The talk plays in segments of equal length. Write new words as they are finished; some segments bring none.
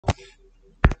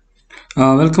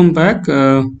Welcome back.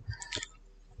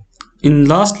 In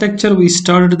last lecture, we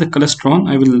started the Klystron.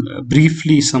 I will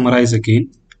briefly summarize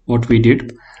again what we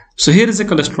did. So here is a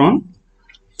Klystron.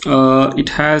 It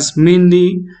has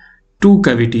mainly two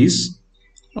cavities.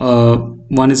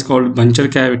 One is called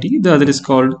buncher cavity. The other is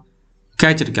called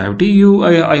catcher cavity.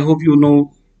 I hope you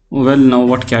know well now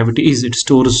what cavity is. It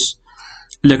stores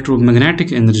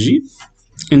electromagnetic energy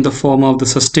in the form of the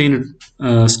sustained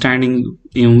standing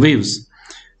EM waves,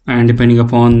 and depending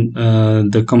upon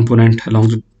the component along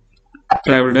the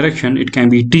travel direction, it can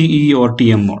be TE or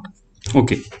TM mode.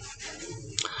 Okay,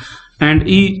 and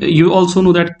you also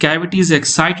know that cavity is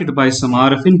excited by some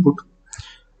RF input.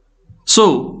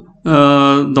 So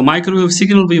the microwave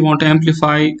signal we want to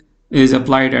amplify is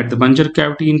applied at the buncher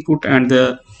cavity input, and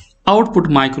the output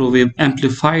microwave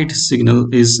amplified signal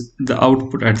is the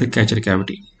output at the catcher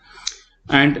cavity.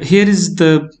 And here is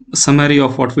the summary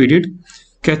of what we did.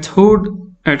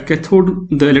 At cathode,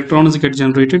 the electrons get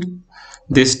generated.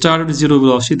 They start at zero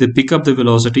velocity. They pick up the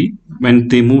velocity when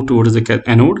they move towards the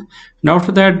anode. And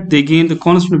after that, they gain the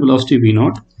constant velocity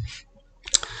V0.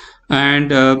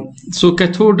 And so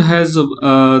cathode has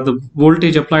the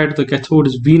voltage applied to the cathode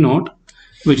is V0,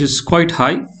 which is quite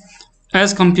high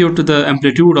as compared to the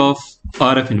amplitude of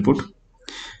RF input.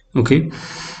 Okay,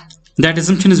 that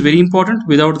assumption is very important.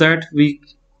 Without that, we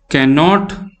cannot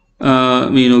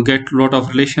get a lot of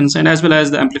relations, and as well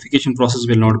as the amplification process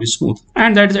will not be smooth,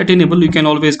 and that is attainable. You can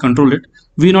always control it.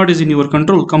 V0 is in your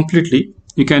control completely.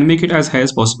 You can make it as high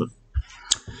as possible.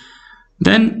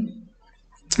 Then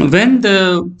when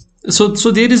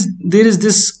so there is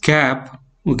this gap,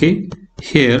 okay,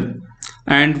 here,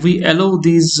 and we allow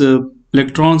these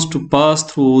electrons to pass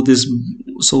through this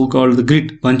so-called the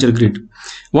grid, buncher grid.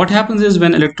 What happens is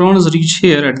when electrons reach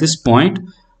here at this point,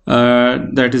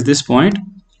 that is this point,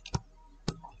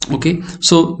 okay,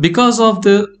 so because of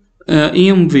the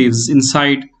EM waves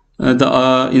inside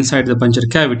the buncher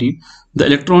cavity, the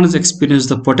electrons experience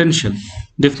the potential.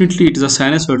 Definitely it is a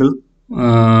sinusoidal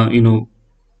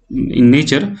in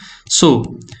nature.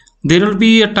 So there will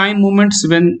be a time moments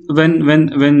when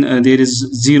there is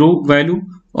zero value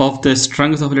of the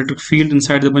strength of electric field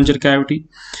inside the buncher cavity.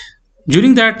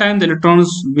 During that time, the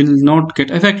electrons will not get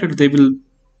affected. They will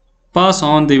pass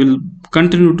on. They will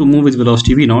continue to move with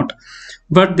velocity V0.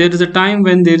 But there is a time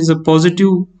when there is a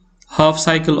positive half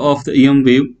cycle of the EM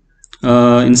wave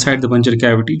inside the buncher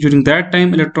cavity. During that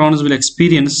time, electrons will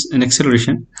experience an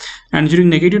acceleration, and during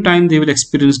negative time, they will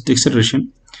experience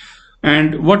deceleration.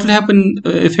 And what will happen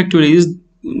effectively is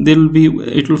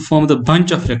it will form the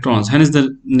bunch of electrons, hence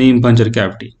the name buncher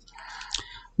cavity.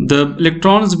 The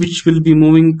electrons which will be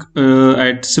moving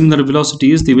at similar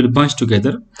velocities, they will bunch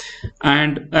together,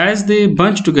 and as they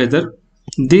bunch together,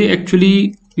 they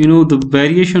actually, the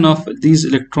variation of these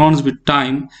electrons with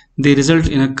time, they result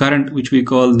in a current which we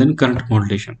call then current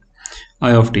modulation,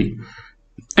 I of t.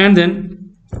 And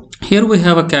then here we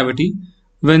have a cavity.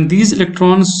 When these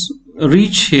electrons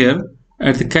reach here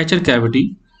at the catcher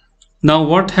cavity, now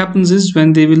what happens is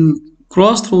when they will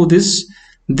cross through this,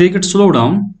 they get slowed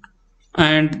down,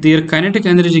 and their kinetic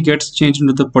energy gets changed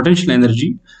into the potential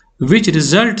energy, which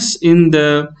results in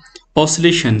the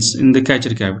oscillations in the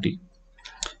catcher cavity.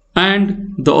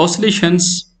 And the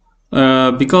oscillations,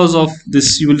 because of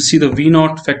this, you will see the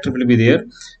V0 factor will be there,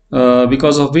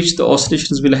 because of which the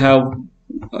oscillations will have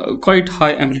quite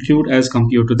high amplitude as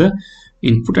compared to the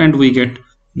input, and we get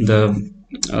the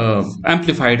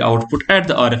amplified output at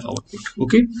the RF output.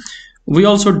 Okay, we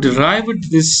also derived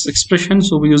this expression,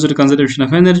 so we use the conservation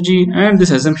of energy, and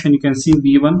this assumption you can see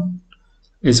V1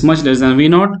 is much less than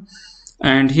V0.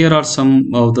 And here are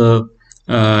some of the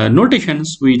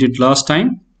notations we did last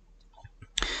time.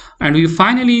 And we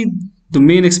finally, the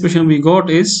main expression we got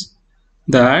is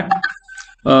that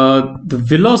the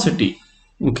velocity,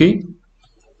 okay,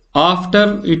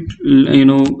 after it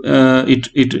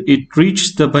it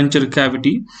reached the buncher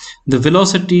cavity, the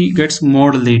velocity gets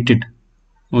modulated.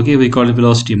 Okay, we call it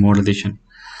velocity modulation,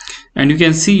 and you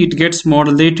can see it gets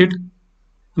modulated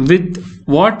with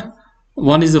what?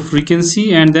 One is the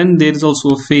frequency, and then there is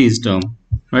also a phase term,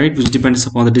 right, which depends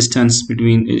upon the distance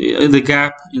between the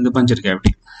gap in the buncher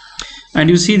cavity. And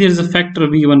you see there is a factor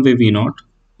V1 by V0.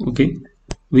 Okay,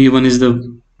 V1 is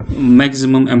the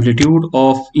maximum amplitude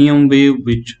of EM wave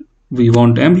which we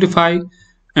want to amplify,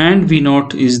 and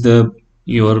V0 is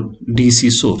your DC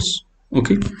source.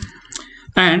 Okay,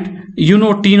 and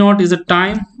T0 is the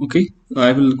time. Okay,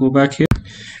 I will go back here.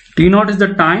 T0 is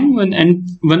the time when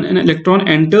an electron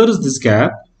enters this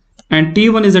gap, and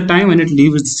T1 is the time when it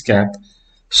leaves this gap.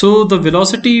 So the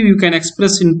velocity you can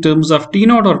express in terms of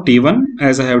T0 or T1,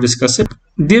 as I have discussed it.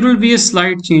 There will be a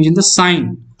slight change in the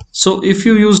sign So if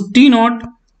you use T naught,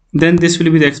 then this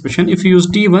will be the expression. If you use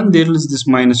T1, there is this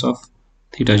minus of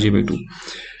theta j by 2.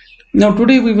 Now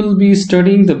today we will be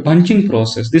studying the bunching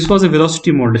process. This was a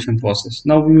velocity modulation process.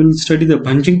 Now we will study the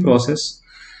bunching process,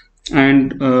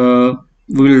 and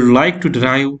we will like to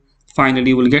derive,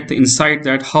 finally we'll get the insight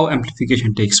that how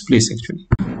amplification takes place actually.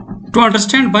 To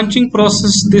understand bunching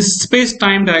process, this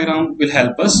space-time diagram will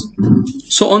help us.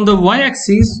 So on the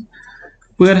y-axis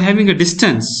we are having a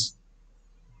distance.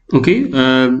 Okay,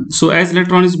 so as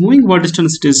electron is moving, what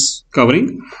distance it is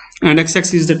covering, and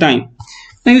x-axis is the time.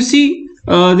 Now you see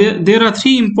there are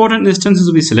three important instances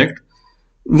we select.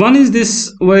 One is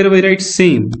this where we write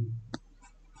same.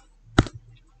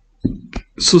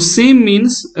 So same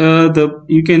means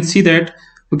you can see that,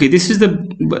 okay, this is the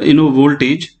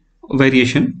voltage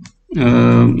variation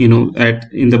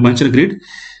in the buncher grid,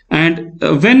 and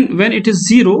when it is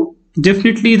 0,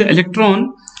 definitely the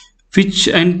electron which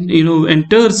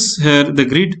enters here the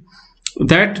grid,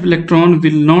 that electron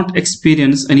will not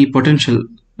experience any potential,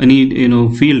 any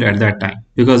field at that time,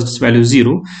 because its value is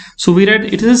 0. So we read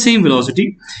it is the same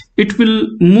velocity, it will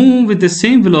move with the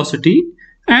same velocity,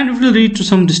 and it will reach to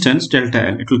some distance delta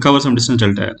L. It will cover some distance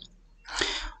delta L.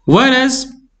 Whereas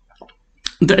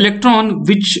the electron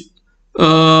which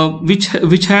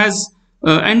has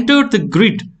entered the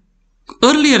grid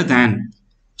earlier than,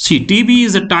 see, TB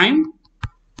is the time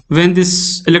when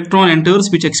this electron enters,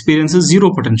 which experiences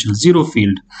 0 potential, 0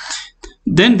 field.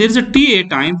 Then there is a TA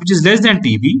time which is less than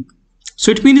TB.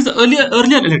 So it means the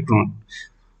earlier electron.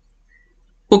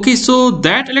 Okay, so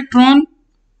that electron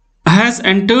has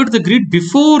entered the grid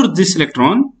before this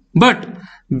electron, but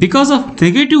because of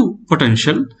negative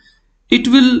potential, it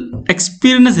will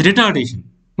experience retardation,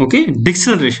 okay,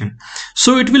 deceleration.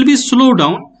 So it will be slowed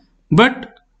down,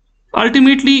 but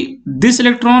ultimately this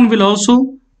electron will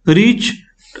also reach,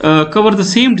 cover the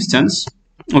same distance,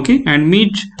 okay, and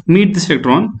meet this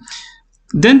electron.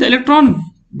 Then the electron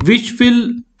which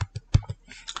will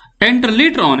enter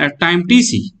later on at time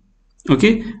Tc,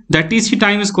 okay, that Tc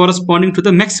time is corresponding to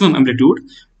the maximum amplitude,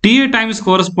 Ta time is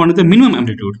corresponding to the minimum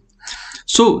amplitude.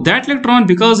 So that electron,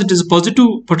 because it is a positive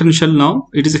potential now,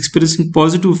 it is experiencing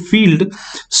positive field,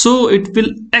 so it will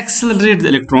accelerate the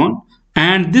electron,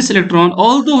 and this electron,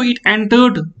 although it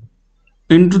entered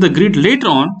into the grid later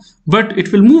on, but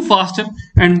it will move faster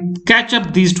and catch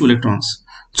up these two electrons.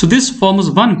 So this forms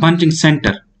one bunching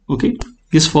center, okay,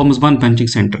 this forms one bunching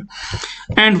center.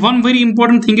 And one very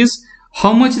important thing is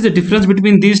how much is the difference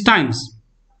between these times.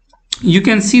 You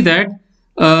can see that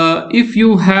if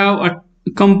you have a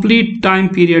complete time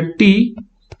period T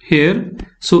here,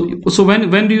 so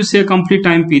when do you say a complete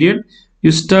time period?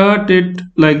 You start it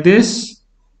like this,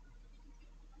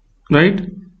 right,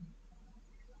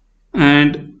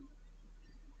 and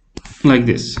like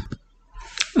this,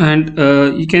 and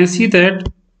you can see that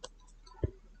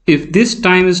if this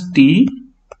time is T,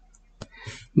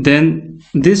 then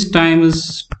this time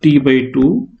is T by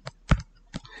 2,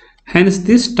 hence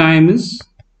this time is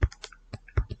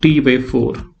T by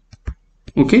 4.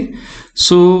 Okay,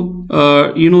 so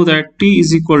you know that T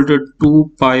is equal to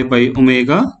 2 pi by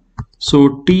omega,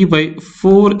 so T by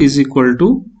 4 is equal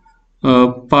to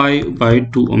pi by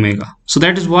 2 omega. So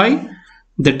that is why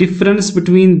the difference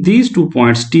between these 2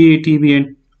 points, TA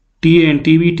and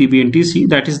TB, TB and TC,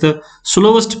 that is the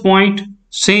slowest point,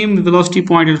 same velocity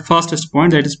point, and fastest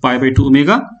point, that is pi by 2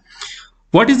 omega.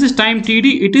 What is this time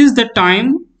TD? It is the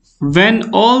time when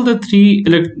all the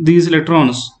these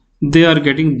electrons, they are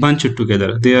getting bunched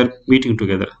together, they are meeting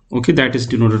together, okay, that is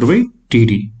denoted by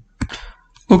TD.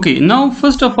 Okay, now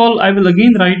first of all I will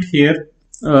again write here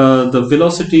the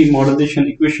velocity modulation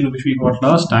equation which we got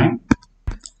last time.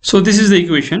 So this is the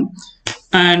equation,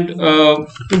 and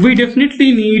we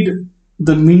definitely need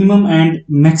the minimum and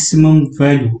maximum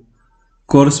value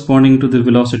corresponding to the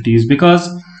velocities, because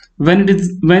when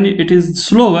it is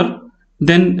slower,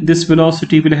 then this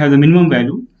velocity will have the minimum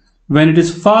value. When it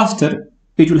is faster,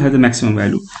 it will have the maximum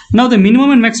value. Now the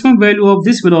minimum and maximum value of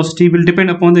this velocity will depend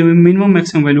upon the minimum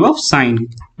maximum value of sine,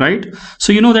 right?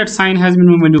 So you know that sine has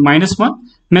minimum value -1,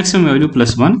 maximum value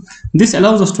 +1. This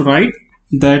allows us to write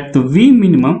that the V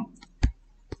minimum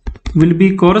will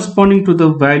be corresponding to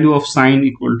the value of sine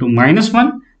equal to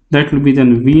 -1. That will be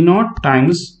then V naught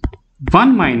times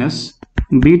 1 minus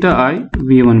beta I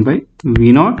V1 by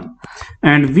V naught,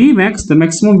 and V max, the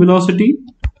maximum velocity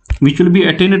which will be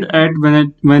attained at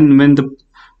when the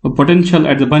potential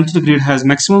at the bunch grid has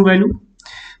maximum value,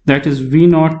 that is V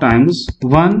naught times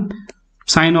 1,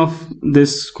 sine of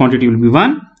this quantity will be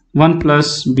 1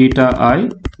 plus beta I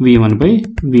V1 by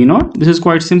V naught. This is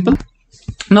quite simple.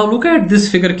 Now look at this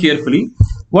figure carefully.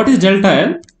 What is delta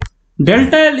L?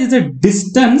 Delta L is the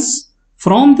distance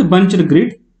from the buncher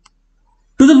grid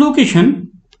to the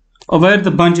location where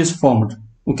the bunch is formed.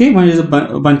 Okay, when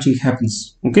the bunching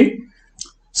happens. Okay,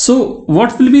 so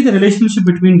what will be the relationship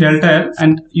between delta L,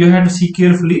 and you have to see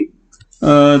carefully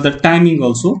the timing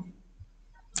also.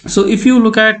 So if you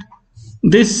look at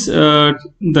this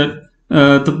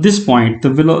this point,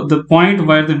 the point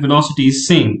where the velocity is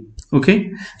same,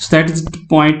 okay, so that is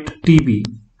point TB,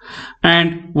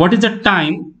 and what is the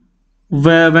time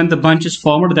when the bunch is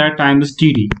formed? That time is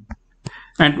TD.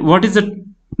 And what is the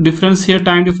difference here,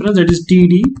 time difference? That is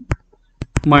TD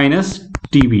minus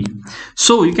TB.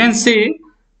 So you can say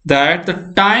that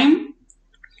the time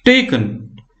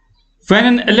taken when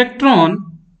an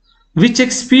electron which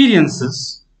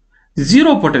experiences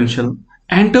zero potential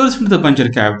enters into the buncher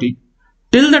cavity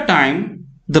till the time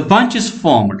the bunch is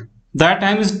formed, that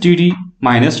time is TD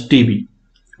minus TB,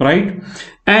 right?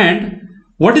 And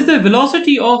what is the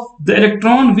velocity of the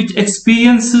electron which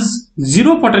experiences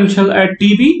zero potential at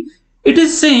TB? It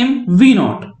is same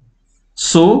V0.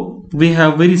 So we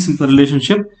have very simple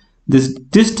relationship. This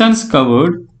distance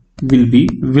covered will be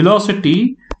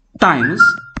velocity times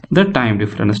the time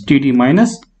difference, TD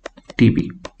minus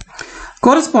TB.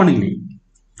 Correspondingly,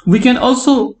 we can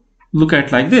also look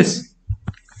at like this.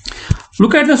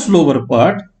 Look at the slower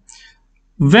part.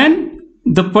 When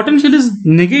the potential is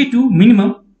negative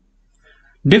minimum,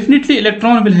 definitely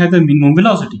electron will have the minimum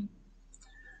velocity,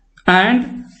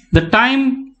 and the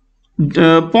time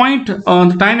point on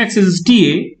the time axis is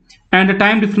Ta, and the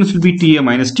time difference will be Ta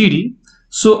minus Td.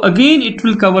 So again it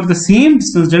will cover the same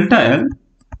distance delta L,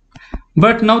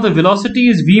 but now the velocity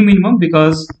is V minimum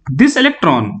because this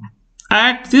electron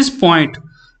at this point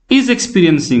is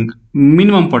experiencing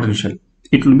minimum potential.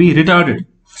 It will be retarded.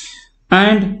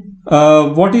 And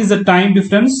what is the time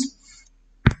difference?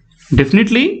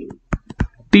 Definitely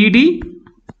TD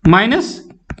minus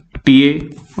TA,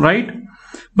 right?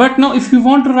 But now if you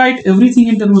want to write everything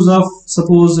in terms of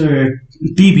suppose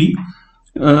TB,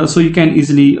 so you can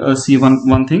easily see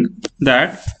one thing,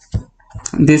 that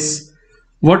this,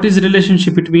 what is the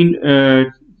relationship between TA,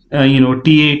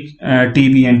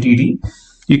 TB and TD?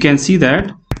 You can see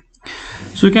that.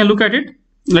 So you can look at it.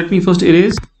 Let me first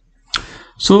erase.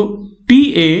 So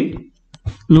TA,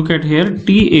 look at here,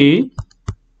 TA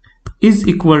is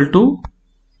equal to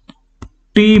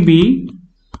TB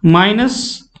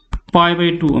minus pi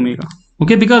by 2 omega.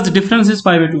 Okay, because the difference is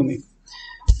pi by 2 omega.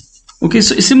 Okay,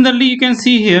 so similarly you can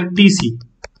see here TC.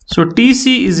 So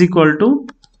TC is equal to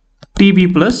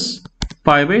TB plus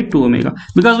pi by 2 omega,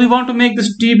 because we want to make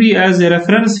this TB as a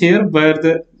reference here where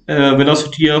the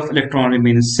velocity of electron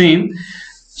remains same.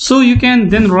 So you can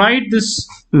then write this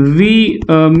V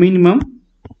minimum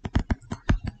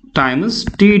times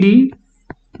TD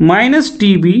minus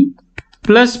TB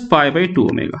plus pi by 2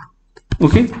 omega.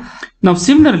 Okay, now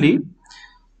similarly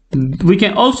we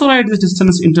can also write this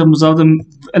distance in terms of the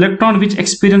electron which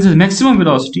experiences maximum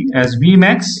velocity as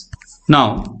Vmax.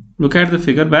 Now look at the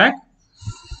figure back.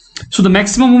 So the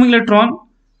maximum moving electron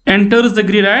enters the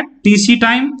grid at Tc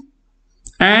time,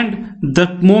 and the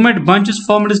moment bunch is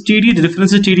formed is Td, the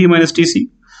difference is Td minus Tc.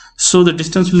 So the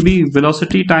distance will be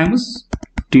velocity times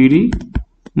Td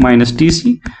minus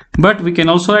Tc, but we can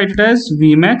also write it as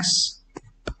Vmax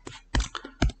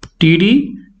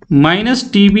Td minus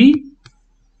Tb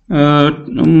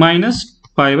minus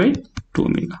pi by 2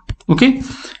 omega. Okay,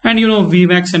 and you know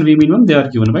Vmax and V minimum, they are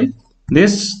given by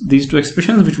these two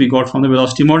expressions which we got from the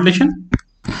velocity modulation.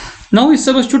 Now we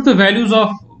substitute the values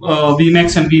of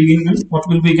Vmax and V minimum. What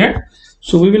will we get?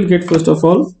 So we will get first of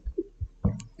all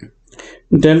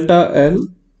delta L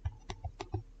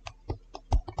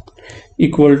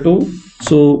equal to,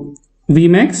 so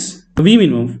Vmax, V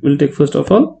minimum will take first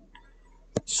of all,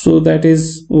 so that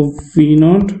is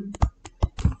V0.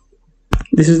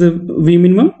 This is the V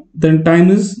minimum, then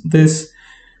time is this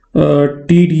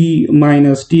TD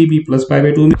minus TB plus pi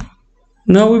by 2.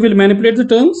 Now we will manipulate the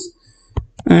terms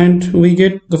and we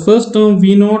get the first term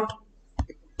V0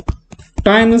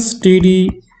 times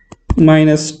TD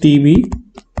minus TB.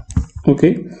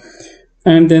 Okay,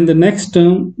 and then the next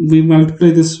term we multiply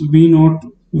this V0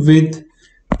 with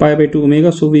pi by 2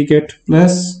 omega, so we get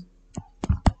plus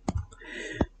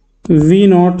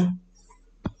V0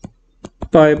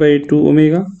 pi by 2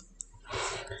 omega,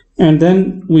 and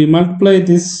then we multiply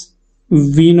this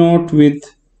V0 with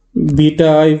beta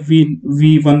I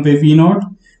V1 by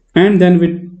V0, and then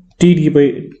with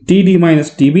TD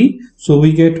minus TB, so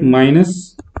we get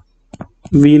minus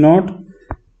V0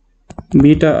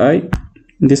 beta I,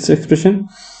 this expression,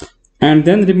 and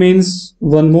then remains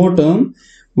one more term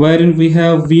wherein we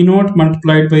have V0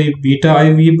 multiplied by beta I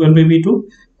V1 by V2,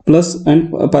 plus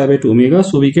and pi by 2 omega.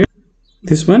 So we get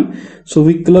this one. So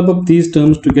we club up these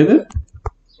terms together,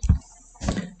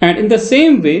 and in the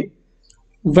same way,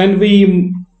 when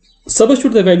we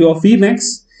substitute the value of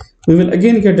Vmax, we will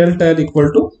again get delta L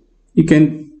equal to, you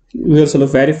can sort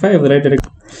of verify the right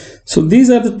direction. So these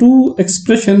are the two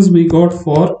expressions we got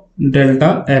for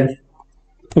delta L.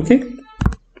 Okay.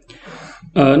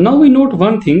 Now we note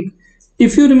one thing.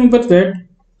 If you remember that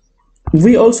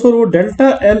we also wrote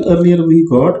delta L earlier, we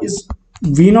got is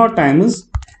V0 times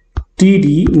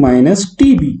TD minus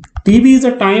TB. TB is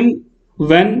the time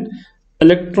when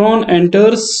electron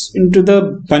enters into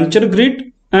the buncher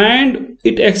grid and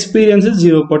it experiences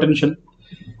zero potential.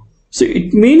 So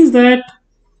it means that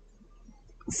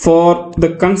for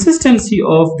the consistency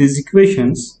of these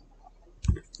equations,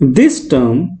 this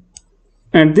term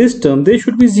and this term, they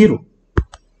should be zero.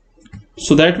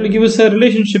 So that will give us a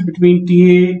relationship between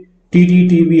TA, TD,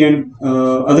 TB and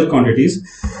other quantities.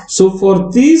 So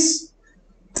for these,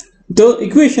 the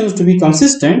equations to be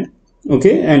consistent,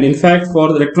 okay, and in fact for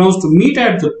the electrons to meet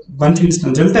at the bunching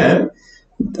distance delta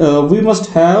L, we must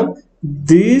have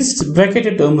these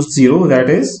bracketed terms 0. That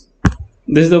is,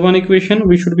 this is the one equation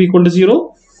which should be equal to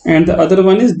 0, and the other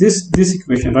one is this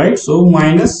equation, right? So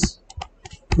minus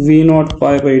V0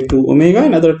 pi by 2 omega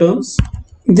in other terms,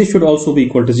 this should also be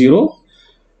equal to 0.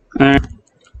 And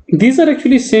these are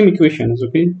actually same equations,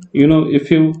 okay? You know,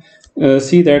 if you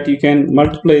see that you can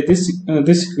multiply this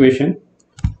equation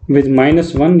with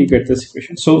minus 1, you get this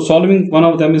equation. So solving one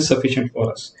of them is sufficient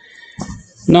for us.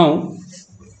 Now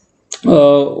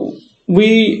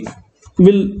we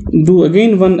will do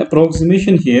again one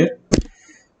approximation here.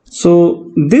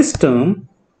 So this term,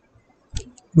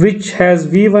 which has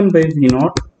V1 by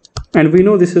V0, and we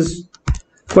know this is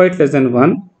quite less than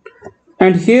 1,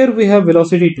 and here we have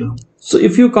velocity term. So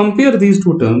if you compare these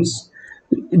two terms,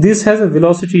 this has a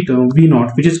velocity term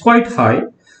V0 which is quite high.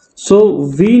 So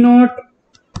V0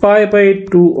 pi by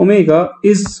 2 omega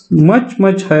is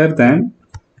much higher than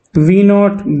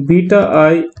V0 beta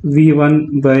I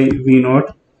V1 by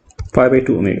V0 pi by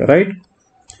 2 omega, right?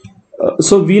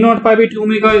 So V0 pi by 2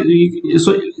 omega,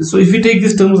 so if we take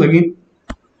these terms again,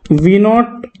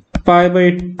 V0 pi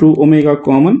by 2 omega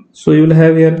common, so you will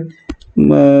have here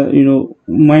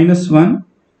minus 1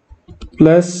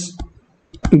 plus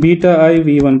beta I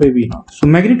V1 by V0. So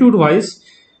magnitude wise,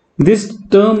 this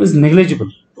term is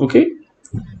negligible, okay?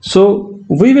 So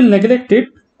we will neglect it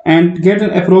and get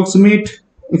an approximate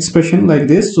expression like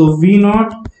this. So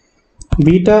V0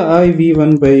 beta I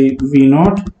V1 by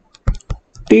V0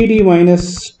 TD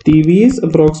minus TB is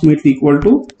approximately equal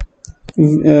to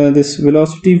this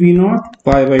velocity V0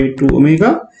 pi by 2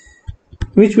 omega,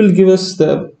 which will give us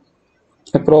the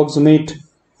approximate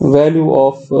value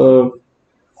of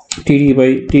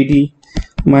TD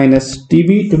minus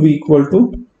TB to be equal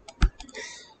to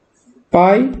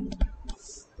pi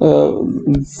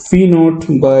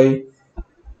V0 by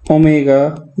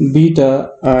omega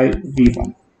beta I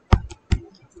V1.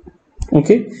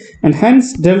 Okay, and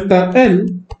hence delta L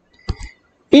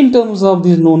in terms of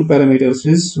these known parameters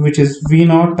is, which is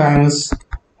V0 times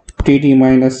TD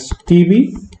minus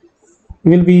TB,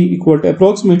 will be equal to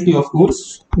approximately, of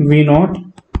course,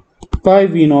 V0 pi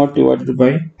V0 divided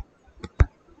by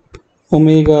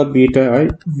omega beta I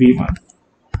V1.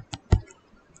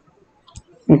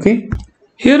 Okay,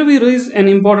 here we raise an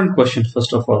important question.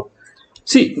 First of all,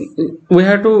 see, we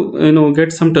have to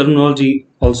get some terminology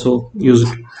also used.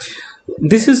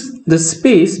 This is the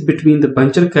space between the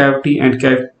buncher cavity and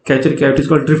catcher cavity is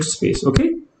called drift space.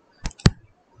 Okay,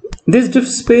 this drift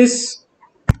space,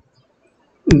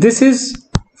 this is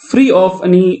free of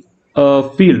any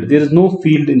field. There is no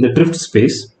field in the drift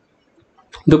space.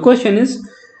 The question is,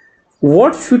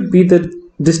 what should be the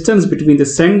distance between the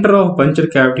center of buncher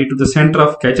cavity to the center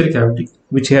of catcher cavity,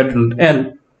 which here denoted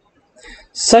L,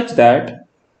 such that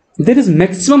there is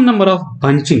maximum number of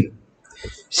bunching?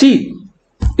 See,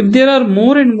 if there are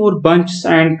more and more bunches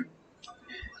and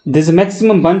there is a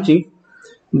maximum bunching,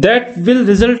 that will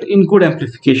result in good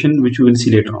amplification, which we will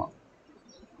see later on.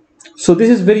 So this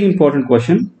is very important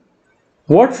question.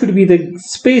 What should be the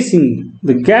spacing,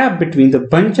 the gap between the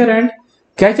buncher and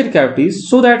catcher cavities,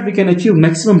 so that we can achieve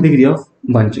maximum degree of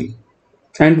bunching?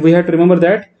 And we have to remember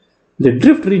that the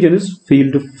drift region is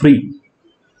field free.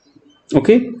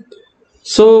 Okay,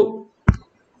 so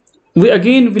we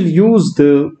again will use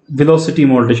the velocity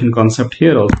modulation concept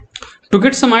here also to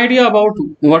get some idea about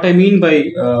what I mean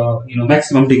by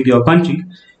maximum degree of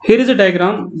bunching. Here is a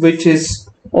diagram which is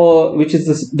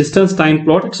the distance time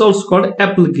plot. It's also called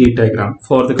Applegate diagram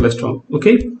for the Klystron.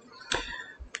 Okay,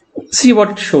 see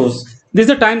what it shows. This is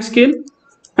the time scale,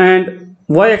 and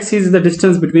y-axis is the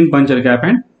distance between buncher gap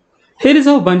and Here is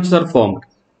how bunches are formed.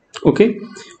 Okay,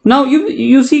 now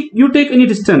you see, you take any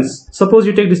distance. Suppose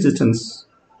you take this distance,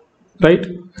 right?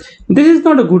 This is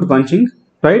not a good bunching,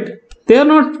 right? They are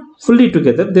not fully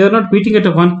together, they are not meeting at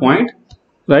a one point,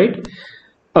 right?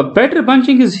 A better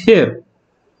bunching is here,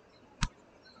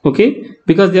 okay,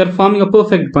 because they are forming a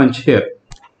perfect bunch here.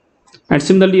 And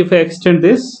similarly, if I extend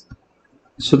this,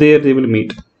 so there they will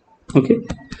meet. Okay,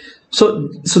 so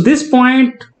this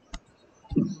point,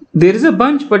 there is a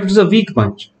bunch, but it is a weak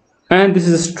bunch, and this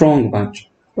is a strong bunch,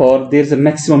 or there is a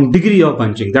maximum degree of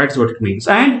bunching. That's what it means.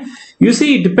 And you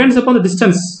see, it depends upon the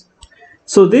distance.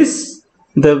 So this,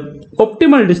 the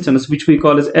optimal distance, which we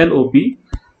call as LOP,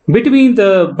 between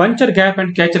the buncher gap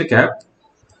and catcher gap,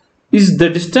 is the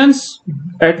distance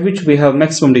at which we have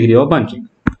maximum degree of bunching.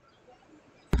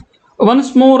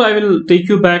 Once more, I will take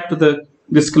you back to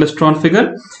this Klystron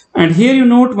figure, and here you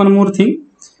note one more thing.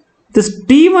 This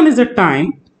T1 is the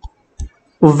time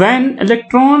when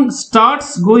electron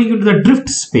starts going into the drift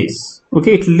space.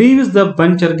 Okay, it leaves the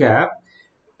buncher gap,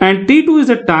 and T2 is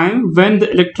the time when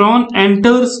the electron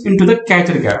enters into the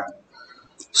catcher gap.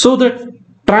 So the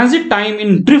transit time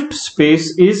in drift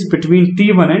space is between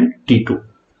T1 and T2.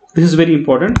 This is very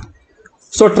important.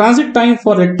 So transit time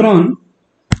for electron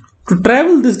to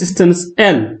travel this distance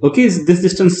L, okay, this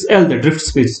distance L, the drift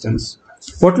space distance.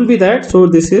 What will be that? So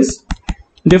this is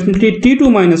definitely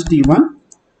T2 minus T1,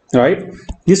 right?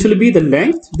 This will be the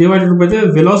length divided by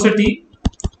the velocity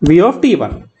v of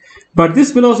T1. But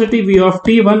this velocity v of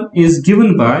T1 is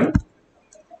given by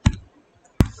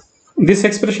this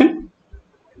expression.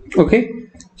 Okay,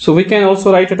 so we can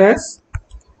also write it as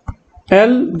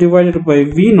L divided by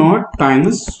V naught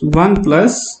times 1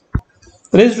 plus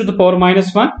raised to the power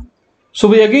minus 1. So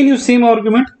we again use same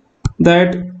argument,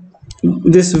 that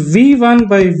this V1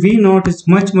 by V naught is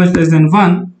much less than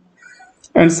 1,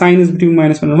 and sign is between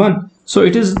minus 1 and 1. So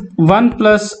it is 1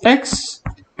 plus x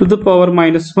to the power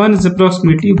minus 1 is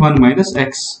approximately 1 minus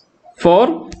x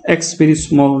for x very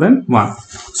small than 1.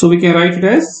 So we can write it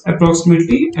as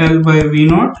approximately L by V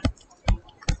naught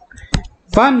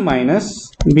 1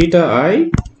 minus beta I,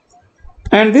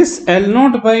 and this L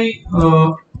naught by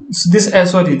this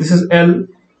is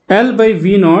L by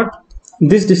V naught,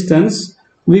 this distance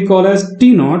we call as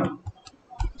T naught.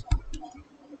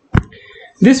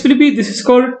 This is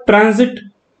called transit,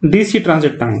 DC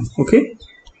transit time, okay,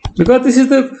 because this is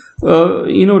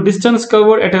the distance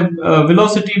covered at a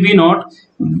velocity V naught,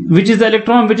 which is the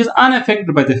electron which is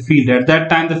unaffected by the field. At that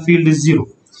time the field is 0.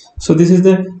 So this is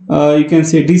the you can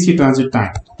say DC transit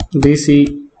time,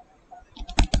 DC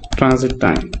transit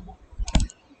time.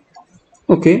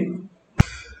 Okay,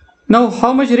 now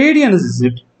how much radians is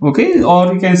it? Okay,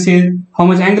 or you can say how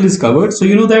much angle is covered. So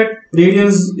you know that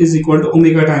radians is equal to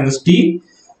omega times t,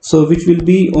 so which will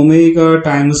be omega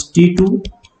times t2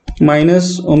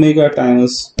 minus omega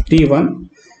times t1,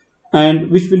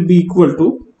 and which will be equal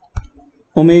to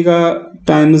omega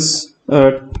times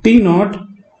t naught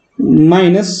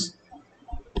minus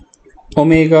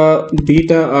omega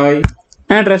beta I,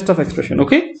 and rest of expression.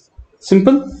 Okay,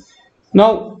 simple.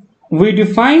 Now we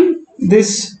define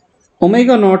this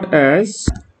omega naught as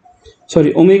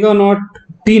omega naught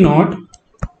t naught,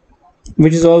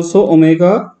 which is also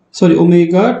omega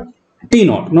t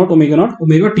naught, not omega naught,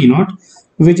 omega t naught,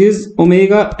 which is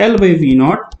omega L by V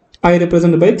naught, I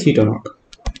represented by theta naught.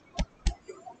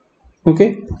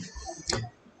 Okay,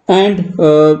 and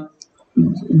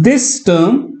this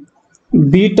term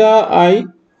beta I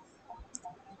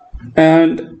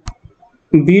and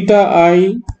beta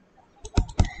I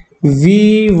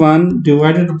V1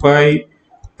 divided by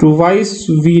twice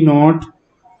V naught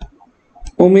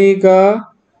omega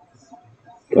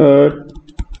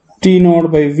T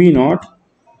naught by V naught.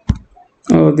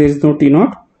 Oh, there is no T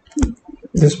naught,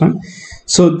 this one.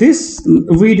 So this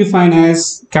we define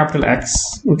as capital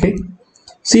X. Okay,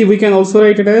 see, we can also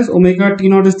write it as omega T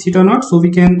naught is theta naught, so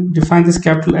we can define this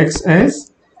capital X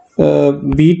as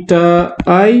beta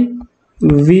I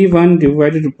V1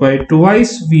 divided by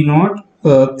twice V naught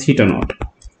theta naught.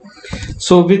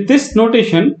 So with this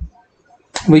notation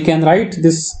we can write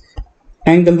this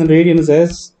angle in radians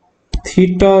as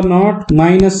theta naught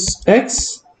minus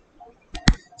x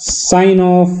sine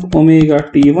of omega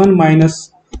t1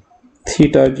 minus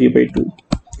theta g by 2.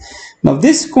 Now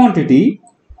this quantity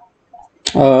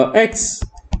x,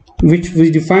 which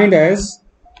we defined as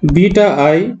beta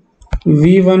I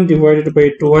v1 divided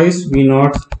by twice v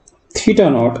naught theta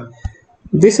naught,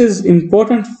 this is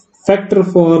important factor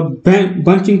for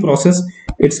bunching process.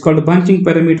 It's called bunching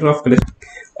parameter of Klystron.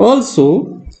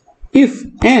 Also, if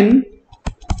n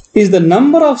is the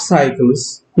number of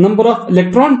cycles, number of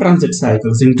electron transit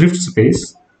cycles in drift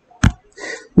space,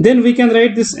 then we can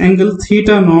write this angle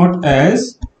theta naught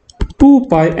as 2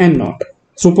 pi n naught.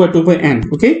 So 2 pi n.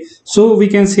 Okay, so we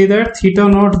can say that theta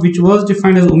naught, which was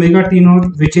defined as omega t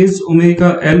naught, which is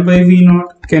omega L by v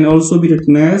naught, can also be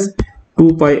written as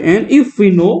 2 pi n if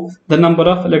we know the number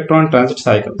of electron transit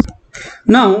cycles.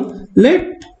 Now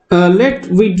let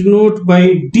we denote by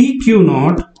dq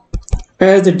naught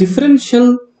as the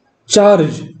differential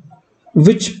charge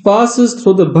which passes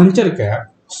through the Buncher gap.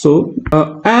 So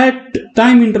at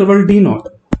time interval d naught,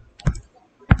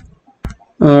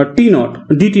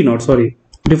 dt naught, sorry,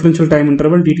 differential time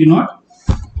interval dt naught,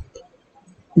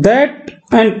 that,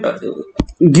 and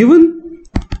given,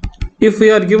 if we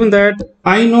are given that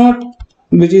I naught,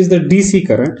 which is the DC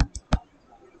current,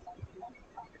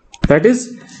 that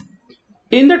is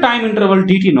in the time interval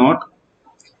dt naught,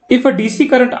 if a DC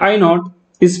current I naught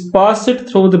is passed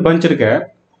through the Buncher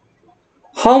gap,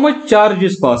 how much charge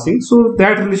is passing? So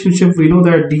that relationship, we know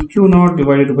that dq naught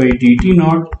divided by dt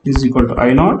naught is equal to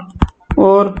I naught,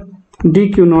 or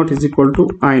dq naught is equal to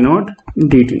I naught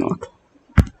dt naught.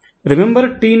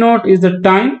 Remember, t naught is the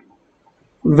time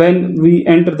when we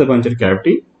enter the Buncher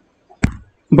cavity,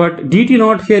 but dt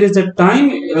naught here is the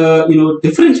time,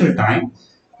 differential time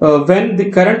when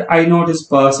the current I naught is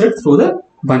passed through the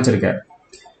Buncher gap.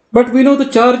 But we know the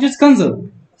charge is conserved.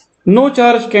 No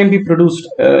charge can be produced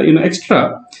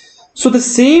extra. So the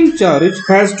same charge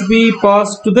has to be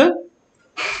passed to the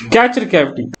catcher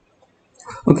cavity.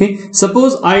 Okay,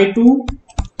 suppose I2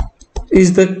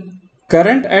 is the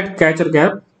current at catcher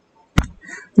gap,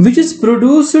 which is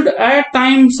produced at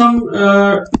time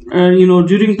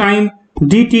during time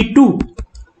dt2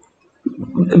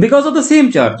 because of the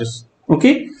same charges.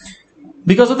 Okay,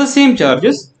 because of the same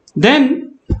charges,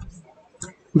 then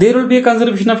there will be a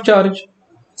conservation of charge.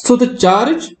 So the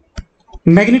charge,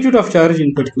 magnitude of charge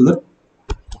in particular,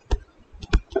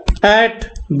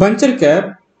 at Buncher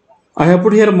gap, I have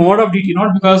put here mod of dt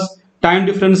naught because time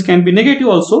difference can be negative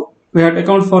also, we have to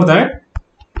account for that,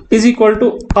 is equal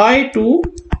to I2,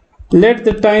 let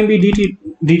the time be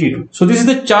dt2. So this is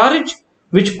the charge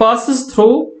which passes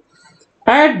through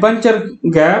at Buncher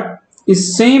gap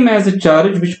is same as the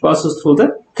charge which passes through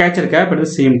the catcher gap at the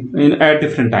same at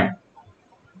different time.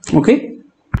 Okay.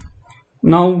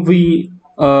 Now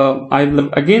I will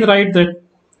again write the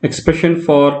expression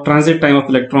for transit time of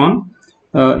electron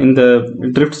in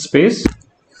the drift space.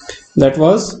 That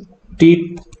was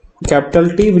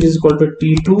capital T, which is equal to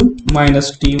T2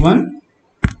 minus T1.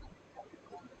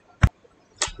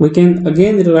 We can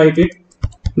again rewrite it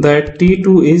that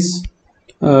T2 is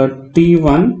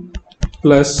T1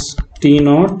 plus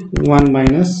T0 1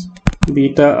 minus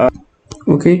beta r.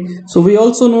 Okay, so we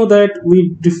also know that we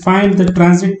defined the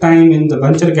transit time in the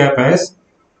Buncher gap as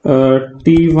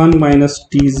T1 minus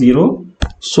T0.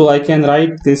 So I can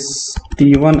write this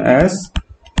T1 as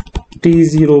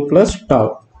T0 plus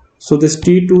tau. So this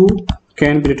T2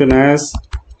 can be written as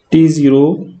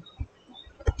T0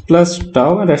 plus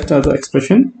tau, and that's the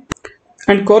expression.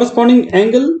 And corresponding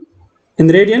angle in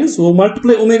radians, so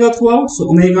multiply omega throughout. So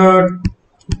omega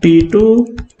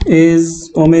T2 is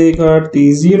omega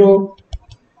T0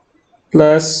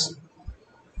 plus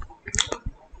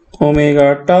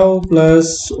omega tau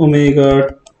plus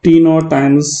omega T0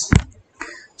 times,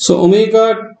 so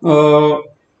omega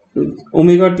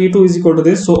T2 is equal to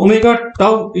this, so omega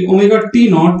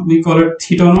T0 we call it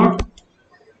theta naught,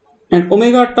 and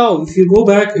omega tau, if you go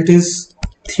back, it is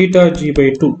theta g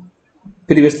by 2.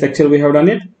 Previous lecture we have done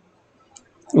it.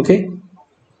 Okay,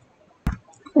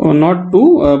 or not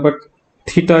 2 but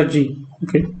theta g.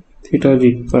 Okay, theta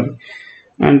g, sorry.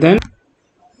 And then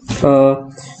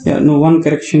one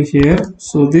correction here,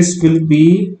 so this will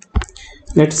be,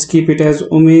 let's keep it as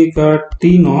omega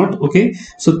t naught. Okay,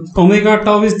 so omega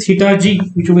tau is theta g,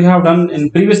 which we have done in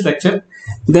previous lecture.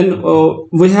 Then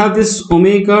we have this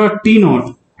omega t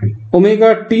naught.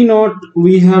 Omega t naught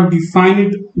we have defined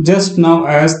it just now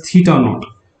as theta naught.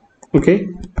 Okay,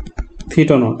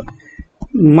 theta naught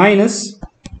minus,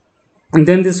 and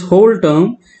then this whole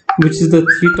term, which is the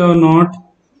theta naught.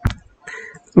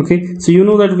 Okay, so you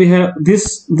know that we have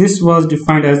this was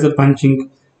defined as the bunching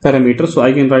parameter, so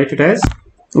I can write it as,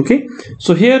 okay,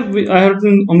 so here I have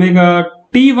written omega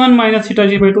t1 minus theta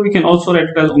g by 2. We can also write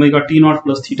it as omega t naught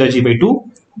plus theta g by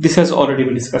 2. This has already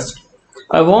been discussed.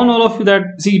 I warn all of you that,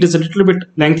 see, it is a little bit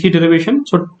lengthy derivation,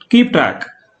 so keep track,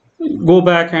 go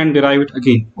back and derive it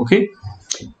again. Okay,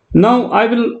 now I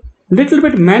will little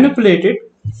bit manipulate it.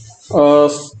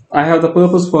 I have the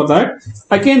purpose for that.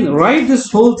 I can write this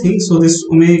whole thing, so this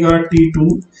omega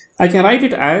t2, I can write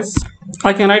it as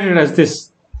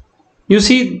this. You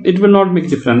see, it will not make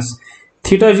difference.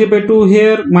 Theta g by 2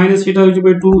 here minus theta g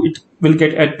by 2, it will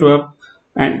get added to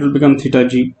and it will become theta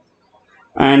g.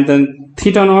 And then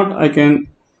theta naught I can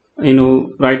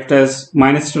write it as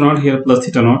minus theta naught here plus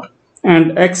theta naught,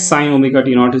 and x sine omega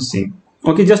t naught is same.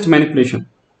 Okay, just manipulation.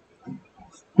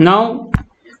 Now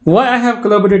why I have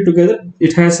collaborated together,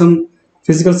 it has some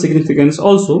physical significance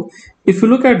also. If you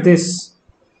look at this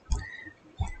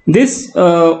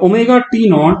omega t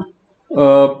naught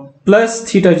plus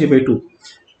theta g by 2,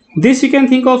 this you can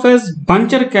think of as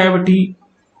Buncher cavity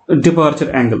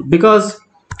departure angle, because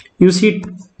you see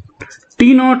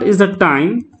T naught is the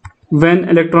time when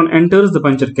electron enters the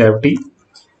Buncher cavity,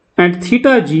 and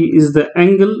theta g is the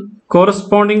angle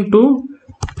corresponding to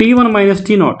T1 minus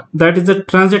T naught, that is the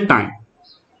transit time.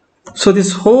 So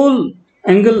this whole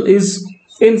angle is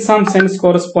in some sense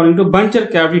corresponding to Buncher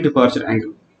cavity departure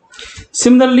angle.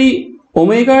 Similarly,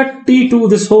 omega T2,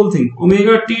 this whole thing,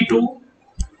 omega T2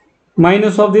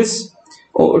 minus of this,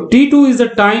 T2 is the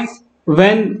time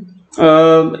when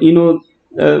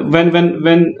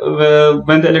when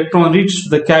the electron reaches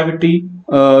the cavity,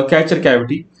 catcher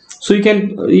cavity. So you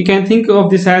can think of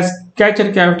this as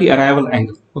catcher cavity arrival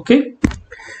angle. Okay,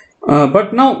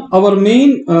 but now our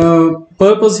main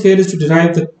purpose here is to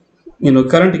derive the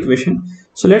current equation.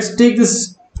 So let's take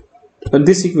this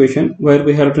equation where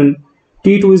we have written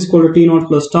T2 is equal to T naught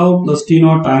plus tau plus T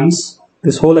naught times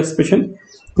this whole expression.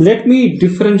 Let me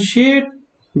differentiate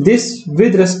this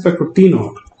with respect to T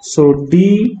naught. So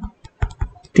d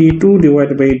T2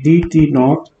 divided by dt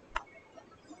naught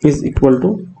is equal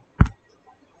to,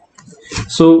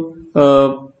 so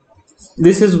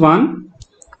this is 1,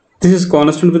 this is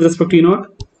constant with respect to T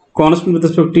naught, constant with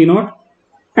respect to T naught,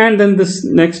 and then this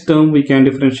next term we can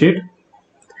differentiate.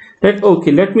 I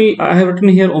have written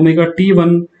here omega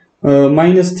T1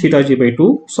 minus theta g by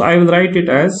 2, so I will write it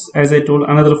as I told,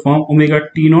 another form, omega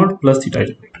T naught plus theta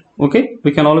g by 2. Okay,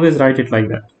 we can always write it like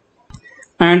that,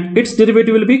 and its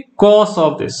derivative will be cos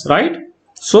of this, right?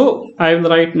 So I will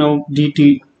write now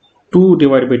dt2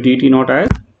 divided by dt naught as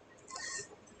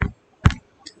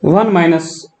 1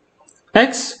 minus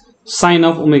x sine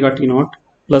of omega t naught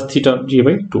plus theta g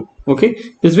by 2. Okay,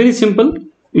 it's very simple.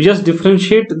 You just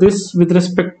differentiate this with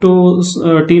respect to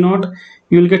t naught.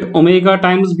 You will get omega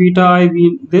times beta I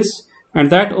v this, and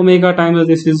that omega times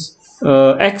this is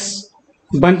x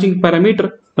bunching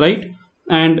parameter, right?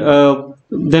 And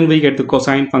then we get the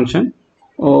cosine function.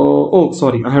 Oh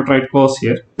sorry, I have to write cos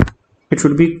here. It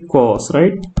should be cos,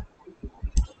 right?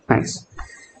 Nice.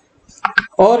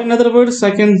 Or in other words,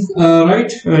 I can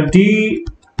write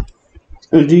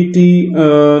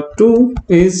dt2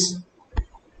 is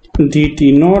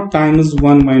dt naught times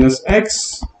 1 minus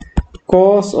x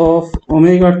cos of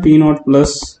omega t naught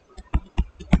plus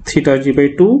theta g by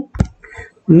 2.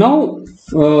 Now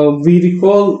we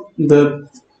recall the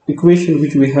equation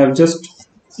which we have just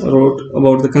wrote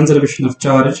about the conservation of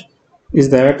charge, is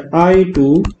that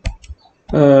I2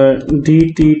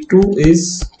 dt2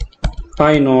 is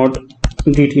I naught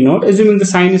dt naught. Assuming the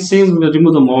sign is same, we will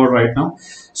remove the mod right now.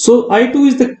 So I2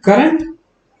 is the current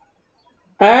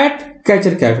at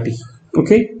catcher cavity.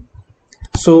 Okay,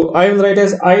 so I will write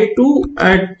as I2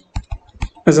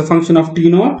 as a function of T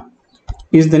naught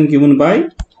is then given by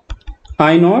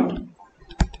I naught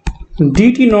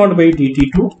dt naught by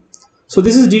dt2. So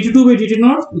this is dt2 by dt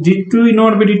naught. dt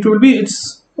naught by dt2 will be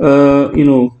its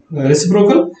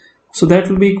reciprocal. So that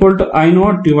will be equal to I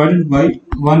naught divided by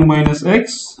 1 minus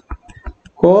x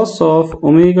cos of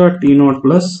omega t naught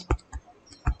plus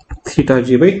theta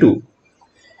g by 2.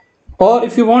 Or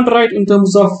if you want to write in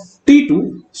terms of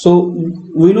T2, so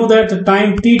we know that the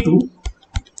time T2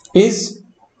 is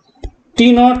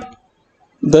T naught,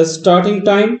 the starting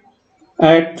time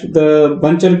at the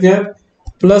Buncher gap,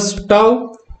 plus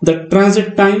tau, the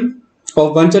transit time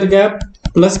of Buncher gap,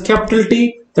 plus capital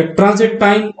T, the transit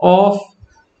time of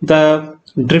the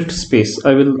drift space.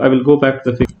 I will go back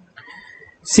to the figure.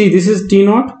 See, this is T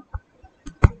naught.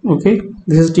 Okay,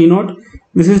 this is T naught.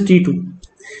 This is T2.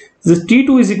 This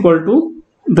T2 is equal to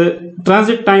the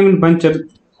transit time in Buncher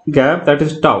gap, that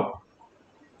is tau.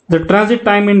 The transit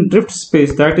time in drift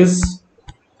space, that is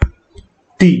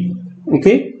T.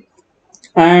 Okay,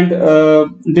 and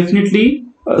definitely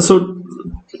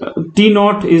T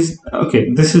naught is okay.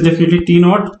 This is definitely T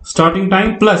naught starting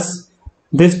time plus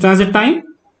this transit time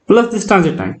plus this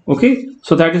transit time. Okay,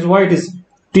 so that is why it is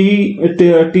T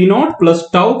naught plus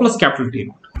tau plus capital T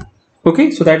naught.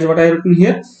 Okay, so that is what I have written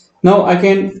here. Now I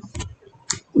can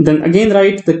then again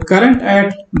write the current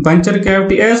at Buncher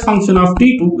cavity as function of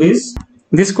T2 is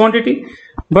this quantity,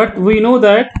 but we know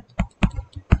that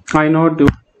I naught do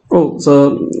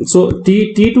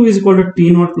T2 is equal to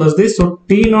T naught plus this, so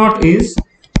T naught is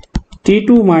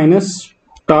T2 minus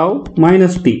tau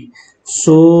minus T.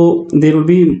 So there will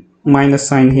be minus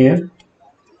sign here.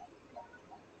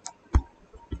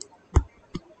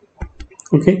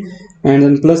 Okay, and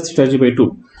then plus theta g by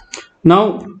 2.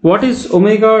 Now what is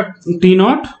omega t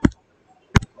naught?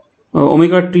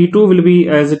 Omega t2 will be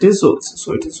as it is, so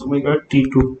it is omega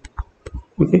t2.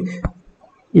 Okay,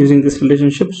 using this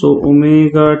relationship, so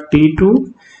omega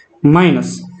t2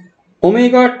 minus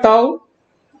omega tau,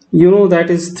 you know, that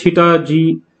is theta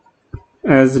g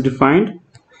as defined,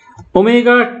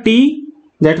 omega t,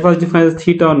 that was defined as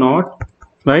theta naught,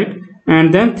 right,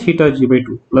 and then theta g by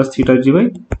 2 plus theta g by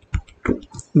 2.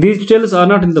 These details are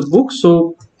not in the book,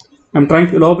 so I'm trying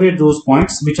to elaborate those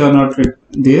points which are not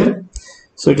there.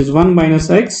 So it is 1 minus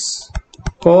x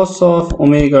cos of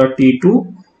omega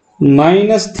t2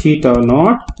 minus theta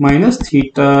naught minus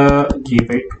theta g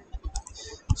by 2.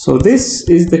 So this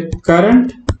is the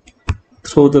current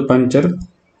through the puncture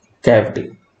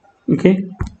cavity. Okay,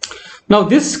 now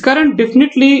this current,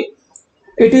 definitely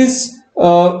it is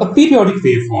a periodic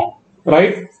waveform,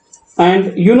 right?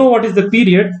 And you know what is the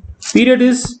period? Period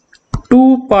is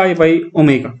 2 pi by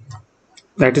omega.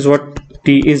 That is what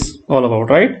t is all about,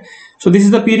 right? So this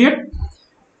is the period,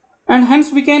 and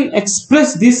hence we can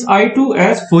express this I2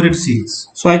 as Fourier series.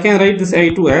 So I can write this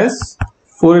I2 as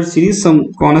Fourier series,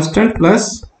 some constant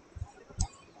plus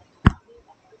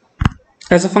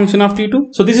as a function of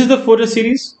t2. So this is the Fourier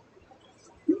series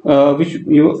which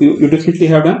you definitely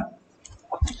have done.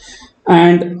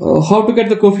 And how to get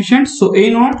the coefficients? So a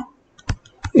naught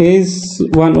is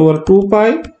 1 over 2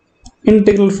 pi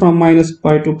integral from minus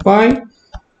pi to pi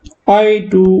I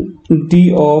to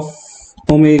d of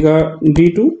omega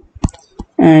d2,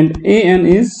 and an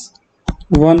is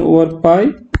 1 over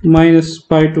pi minus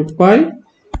pi to pi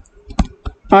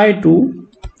I to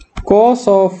cos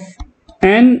of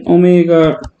n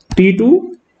omega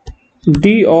t2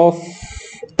 d of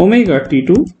omega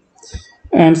t2,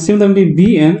 and similarly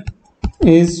bn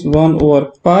is 1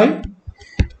 over pi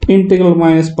integral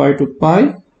minus pi to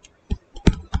pi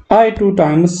I2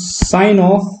 times sine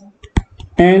of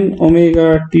n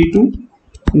omega t2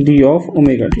 d of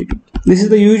omega t2. This is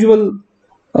the usual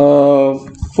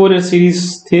Fourier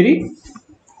series theory.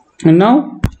 And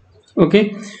now,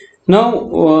 okay,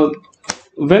 now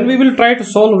when we will try to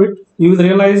solve it, you will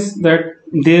realize that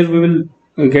there we will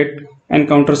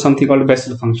encounter something called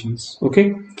Bessel functions.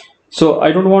 Okay, so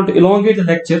I don't want to elongate the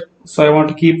lecture, so I want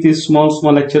to keep these small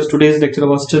lectures. Today's lecture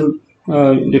was still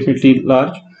definitely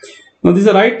large. Now this is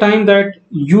the right time that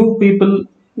you people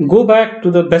go back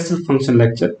to the Bessel function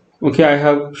lecture. Okay, I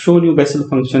have shown you Bessel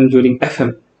function during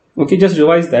FM. Okay, just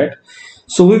revise that.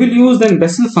 So we will use then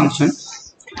Bessel function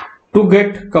to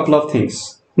get couple of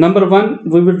things. Number one,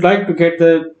 we would like to get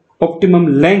the optimum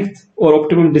length or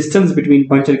optimum distance between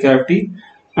puncture cavity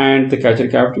and the catcher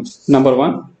cavity. Number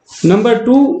one. Number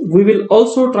two, we will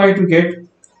also try to get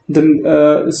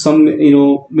the some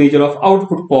measure of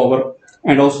output power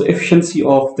and also efficiency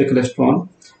of the klystron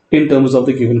in terms of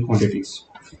the given quantities.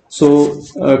 So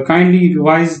kindly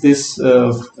revise this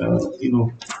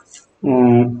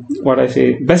what I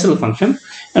say, Bessel function,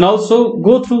 and also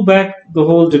go through back the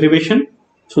whole derivation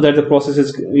so that the process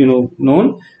is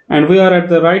known. And we are at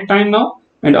the right time now,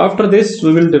 and after this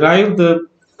we will derive the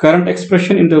current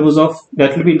expression in terms of,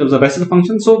 that will be in terms of Bessel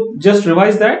function. So just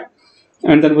revise that,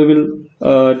 and then we will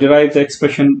derive the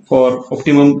expression for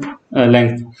optimum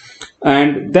length,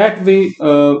 and that way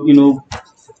we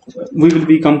will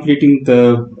be completing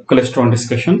the Klystron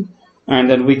discussion, and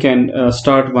then we can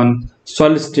start one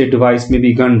solid state device,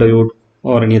 maybe gun diode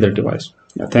or any other device.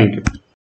 Yeah, thank you.